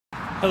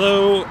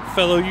Hello,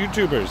 fellow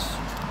YouTubers.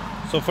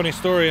 So, funny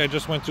story, I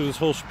just went through this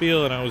whole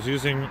spiel and I was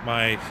using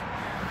my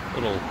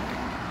little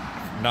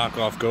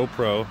knockoff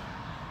GoPro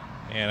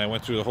and I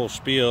went through the whole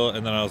spiel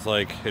and then I was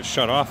like, it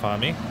shut off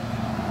on me.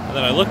 And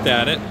then I looked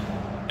at it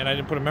and I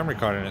didn't put a memory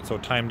card in it, so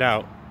it timed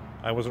out.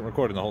 I wasn't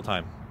recording the whole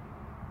time.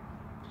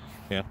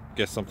 Yeah,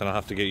 guess something I'll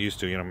have to get used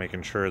to,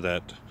 making sure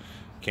that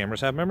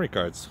cameras have memory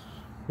cards.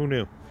 Who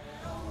knew?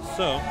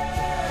 So,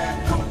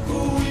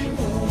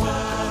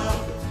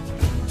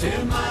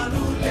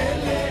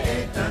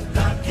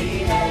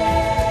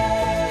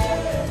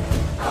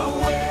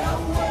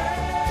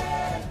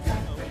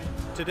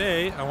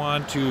 today I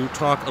want to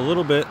talk a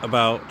little bit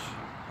about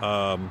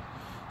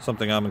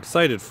something I'm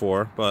excited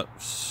for, but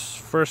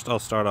first I'll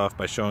start off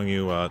by showing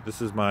you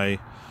this is my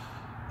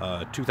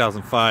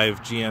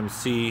 2005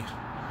 GMC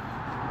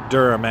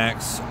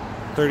Duramax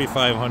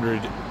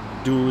 3500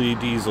 dually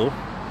diesel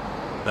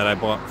that I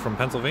bought from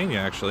Pennsylvania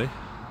actually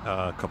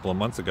a couple of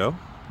months ago,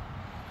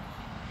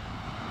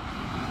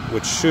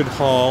 which should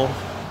haul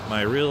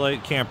my real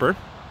light camper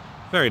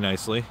very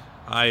nicely.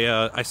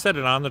 I set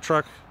it on the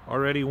truck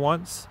already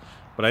once,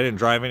 but I didn't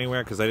drive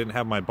anywhere because I didn't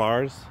have my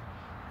bars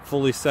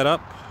fully set up,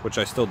 which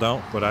I still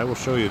don't, but I will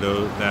show you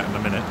that in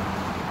a minute.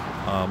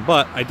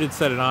 But I did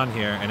set it on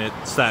here and it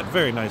sat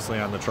very nicely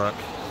on the truck.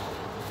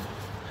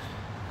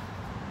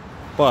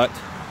 But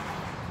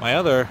my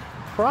other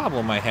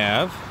problem I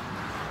have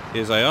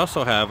is I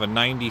also have a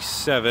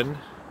 97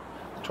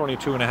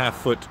 22.5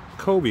 foot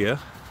Cobia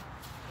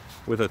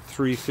with a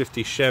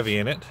 350 Chevy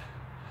in it,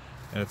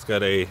 and it's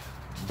got a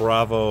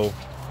Bravo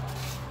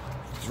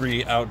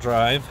 3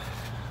 outdrive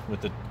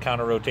with the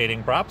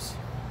counter-rotating props.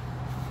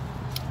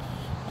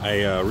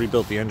 I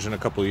rebuilt the engine a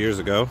couple of years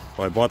ago.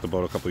 Well, I bought the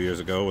boat a couple of years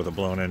ago with a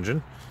blown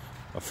engine,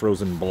 a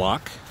frozen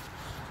block.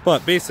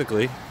 But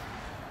basically,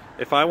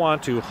 if I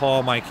want to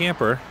haul my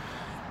camper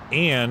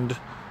and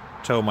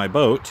tow my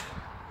boat,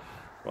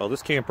 well,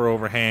 this camper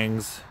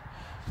overhangs.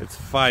 It's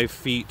 5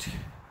 feet,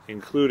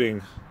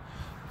 including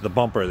the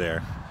bumper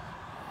there.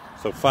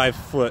 So 5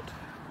 foot.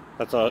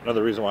 That's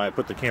another reason why I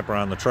put the camper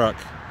on the truck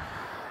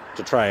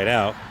to try it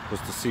out,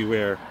 was to see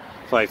where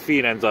 5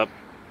 feet ends up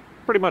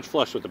pretty much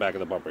flush with the back of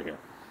the bumper here.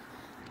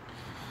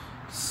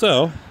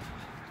 So,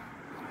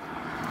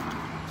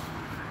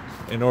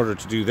 in order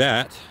to do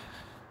that,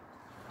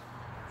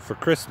 for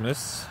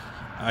Christmas,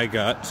 I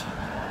got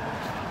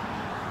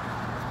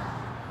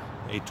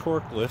a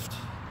Torklift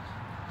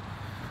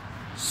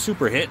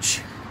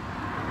Superhitch,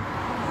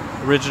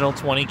 original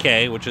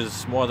 20K, which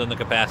is more than the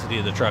capacity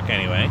of the truck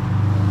anyway.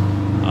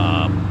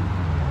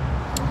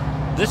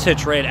 This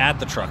hitch right at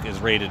the truck is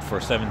rated for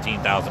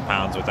 17,000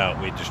 pounds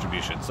without weight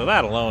distribution, so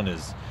that alone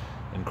is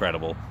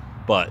incredible.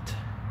 But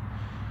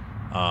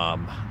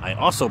I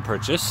also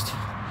purchased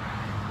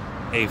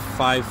a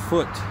 5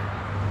 foot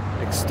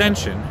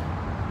extension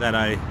that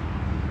I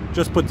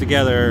just put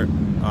together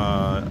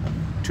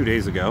 2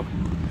 days ago,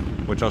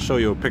 which I'll show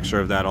you a picture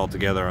of that all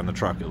together on the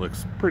truck. It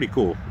looks pretty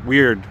cool.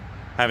 Weird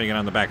having it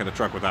on the back of the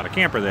truck without a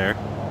camper there,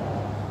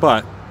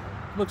 but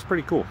it looks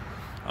pretty cool.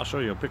 I'll show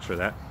you a picture of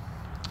that.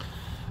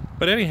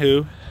 But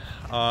anywho,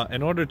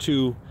 in order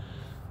to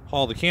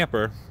haul the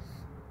camper,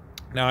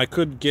 now I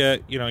could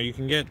get, you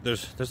can get,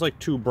 there's like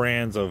 2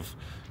 brands of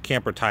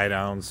camper tie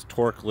downs,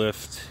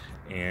 Torklift,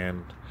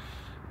 and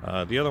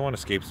the other one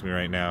escapes me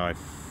right now. I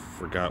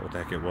forgot what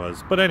the heck it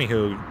was. But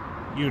anywho,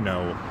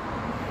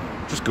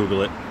 just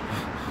Google it.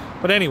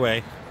 But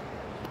anyway,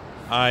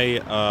 I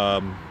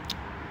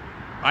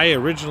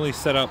originally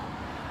set up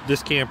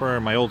this camper,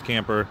 my old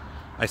camper,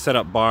 I set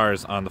up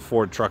bars on the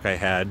Ford truck I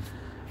had,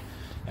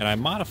 and I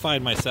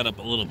modified my setup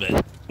a little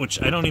bit,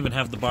 which I don't even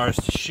have the bars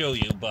to show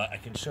you, but I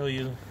can show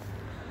you.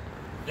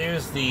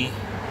 There's the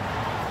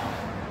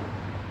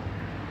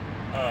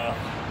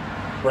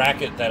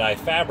bracket that I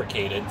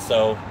fabricated.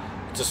 So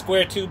it's a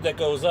square tube that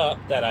goes up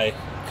that I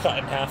cut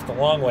in half the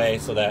long way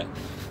so that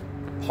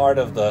part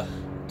of the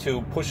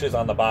tube pushes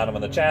on the bottom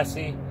of the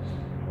chassis,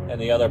 and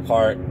the other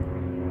part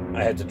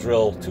I had to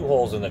drill 2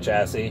 holes in the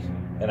chassis,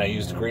 and I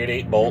used grade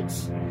 8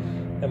 bolts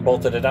and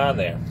bolted it on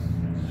there.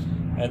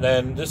 And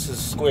then this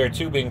is square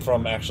tubing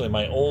from actually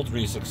my old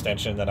Reese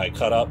extension that I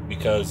cut up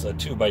because a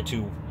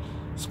 2x2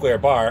 square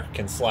bar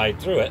can slide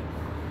through it.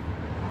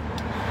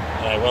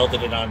 And I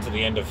welded it onto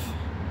the end of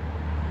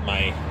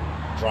my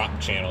drop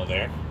channel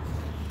there.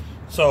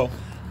 So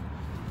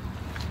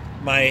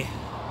I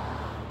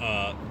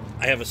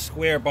have a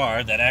square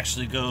bar that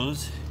actually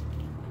goes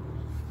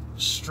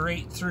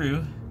straight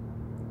through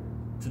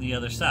to the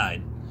other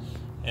side,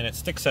 and it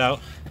sticks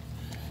out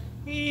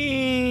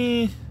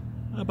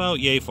about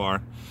yay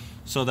far,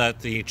 so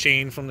that the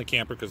chain from the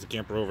camper, because the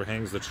camper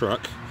overhangs the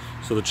truck,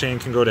 so the chain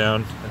can go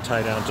down and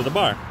tie down to the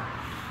bar.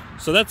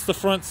 So that's the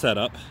front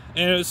setup,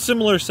 and it was a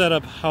similar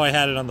setup how I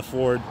had it on the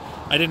Ford.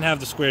 I didn't have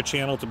the square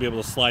channel to be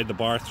able to slide the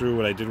bar through.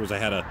 What I did was I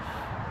had a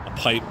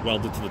pipe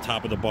welded to the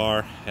top of the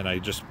bar, and I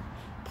just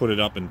put it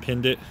up and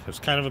pinned it. It was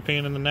kind of a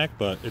pain in the neck,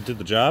 but it did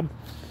the job.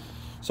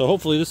 So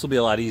hopefully this will be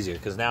a lot easier,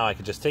 because now I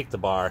can just take the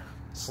bar,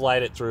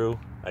 slide it through.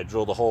 I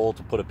drilled a hole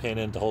to put a pin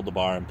in to hold the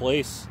bar in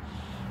place,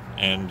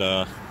 And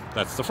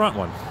that's the front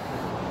one.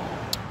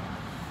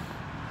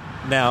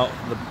 Now,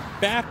 the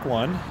back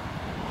one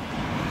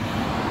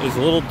is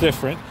a little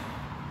different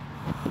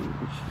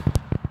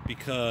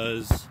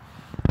because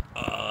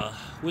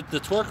with the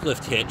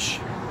Torklift hitch,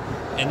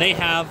 and they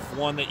have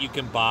one that you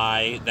can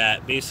buy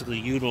that basically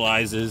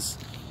utilizes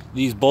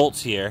these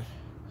bolts here,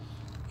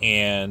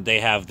 and they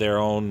have their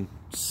own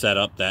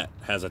setup that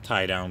has a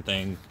tie down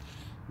thing,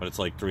 but it's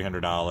like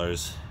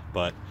 $300.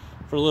 But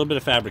for a little bit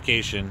of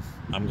fabrication,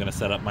 I'm gonna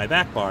set up my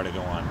back bar to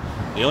go on.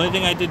 The only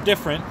thing I did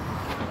different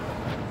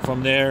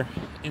from their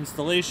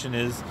installation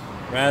is,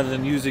 rather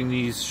than using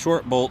these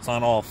short bolts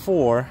on all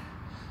four,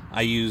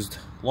 I used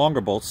longer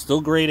bolts,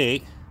 still grade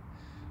 8,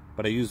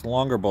 but I used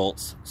longer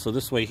bolts. So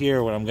this way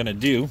here, what I'm gonna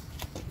do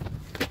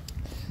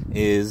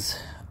is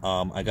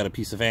I got a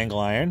piece of angle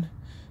iron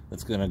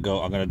that's gonna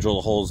go, I'm gonna drill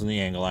the holes in the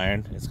angle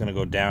iron. It's gonna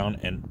go down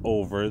and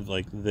over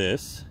like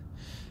this.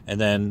 And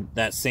then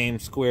that same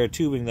square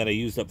tubing that I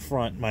used up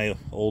front, my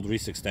old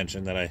Reese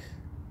extension that I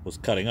was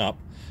cutting up,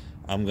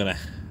 I'm gonna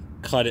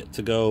cut it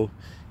to go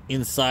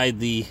inside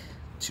the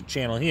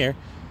channel here,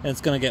 and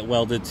it's gonna get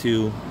welded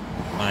to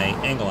my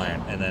angle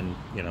iron, and then,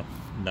 you know,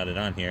 nut it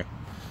on here.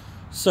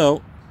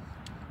 So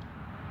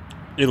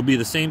it'll be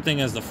the same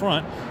thing as the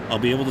front. I'll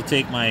be able to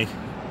take my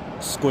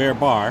square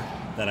bar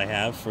that I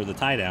have for the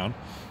tie down,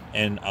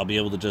 and I'll be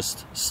able to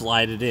just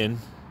slide it in.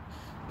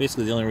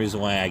 Basically, the only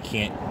reason why I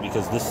can't,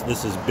 because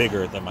this is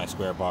bigger than my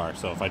square bar.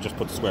 So if I just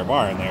put the square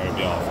bar in there, it'd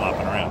be all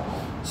flopping around.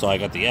 So I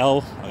got the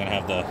L, I'm gonna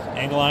have the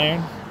angle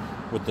iron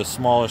with the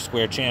smaller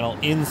square channel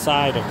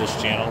inside of this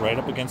channel, right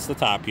up against the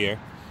top here.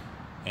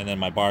 And then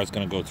my bar is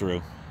gonna go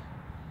through.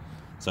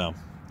 So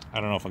I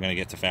don't know if I'm gonna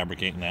get to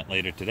fabricating that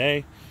later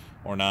today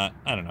or not,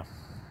 I don't know.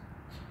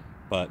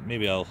 But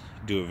maybe I'll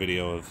do a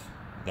video of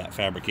that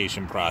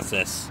fabrication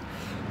process,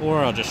 or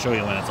I'll just show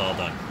you when it's all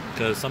done,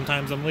 because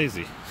sometimes I'm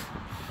lazy.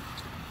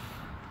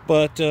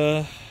 But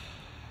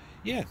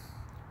yeah,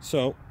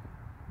 so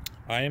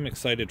I am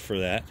excited for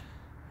that.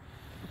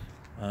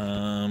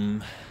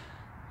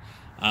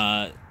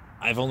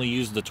 I've only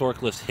used the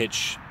Torklift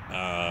hitch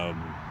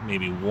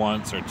maybe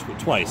once or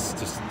twice,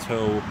 just to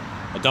tow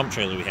a dump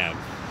trailer we have.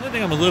 The other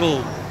thing I'm a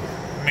little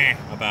meh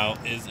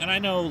about is, and I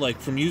know like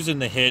from using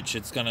the hitch,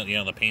 it's gonna, you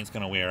know, the paint's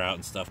gonna wear out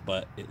and stuff,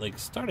 but it like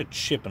started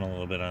chipping a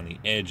little bit on the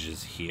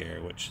edges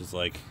here, which is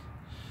like,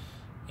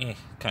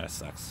 kind of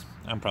sucks.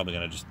 I'm probably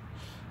gonna just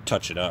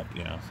touch it up,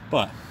 you know,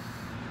 but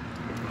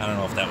I don't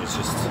know if that was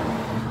just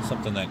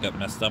something that got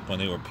messed up when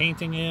they were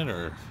painting it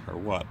or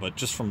what, but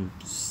just from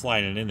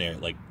sliding in there,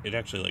 like it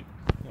actually, like,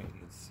 you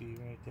can see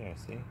right there,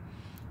 see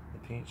the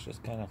paint's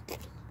just kind of,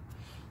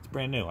 it's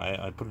brand new.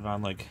 I put it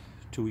on like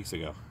 2 weeks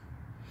ago.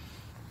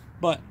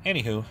 But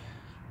anywho,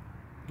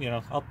 you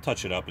know, I'll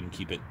touch it up and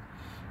keep it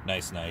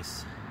nice.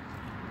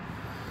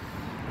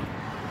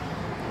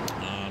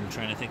 I'm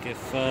trying to think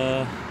if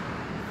there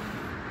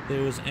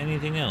was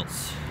anything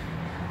else.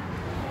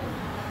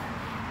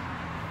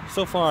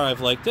 So far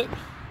I've liked it,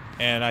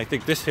 and I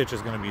think this hitch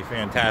is going to be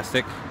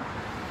fantastic.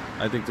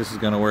 I think this is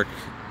going to work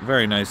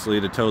very nicely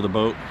to tow the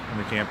boat and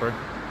the camper.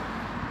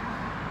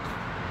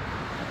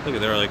 Look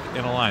at, they're like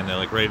in a line, they're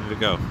like ready to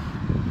go.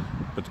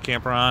 Put the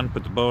camper on,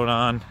 put the boat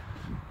on,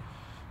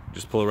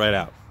 just pull it right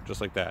out,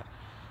 just like that.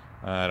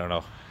 I don't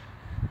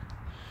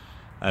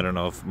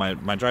know if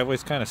my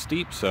driveway's kind of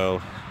steep, so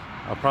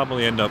I'll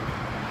probably end up,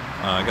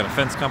 I got a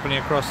fence company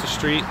across the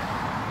street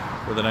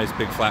with a nice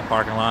big flat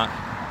parking lot,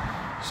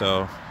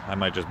 so I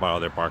might just borrow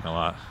their parking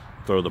lot,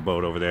 throw the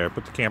boat over there,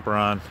 put the camper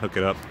on, hook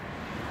it up,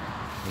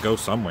 and go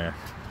somewhere.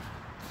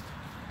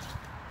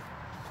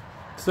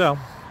 So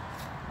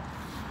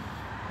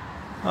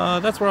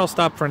that's where I'll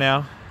stop for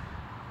now,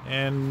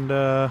 and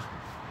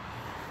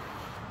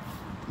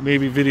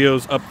maybe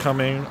videos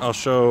upcoming I'll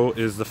show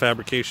is the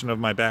fabrication of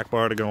my back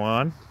bar to go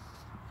on,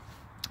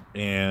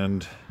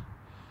 and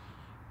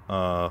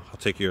I'll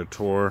take you a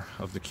tour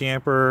of the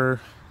camper,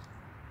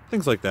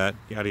 things like that,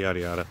 yada yada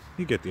yada.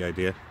 You get the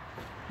idea.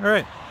 All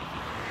right,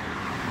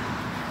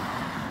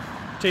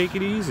 take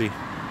it easy.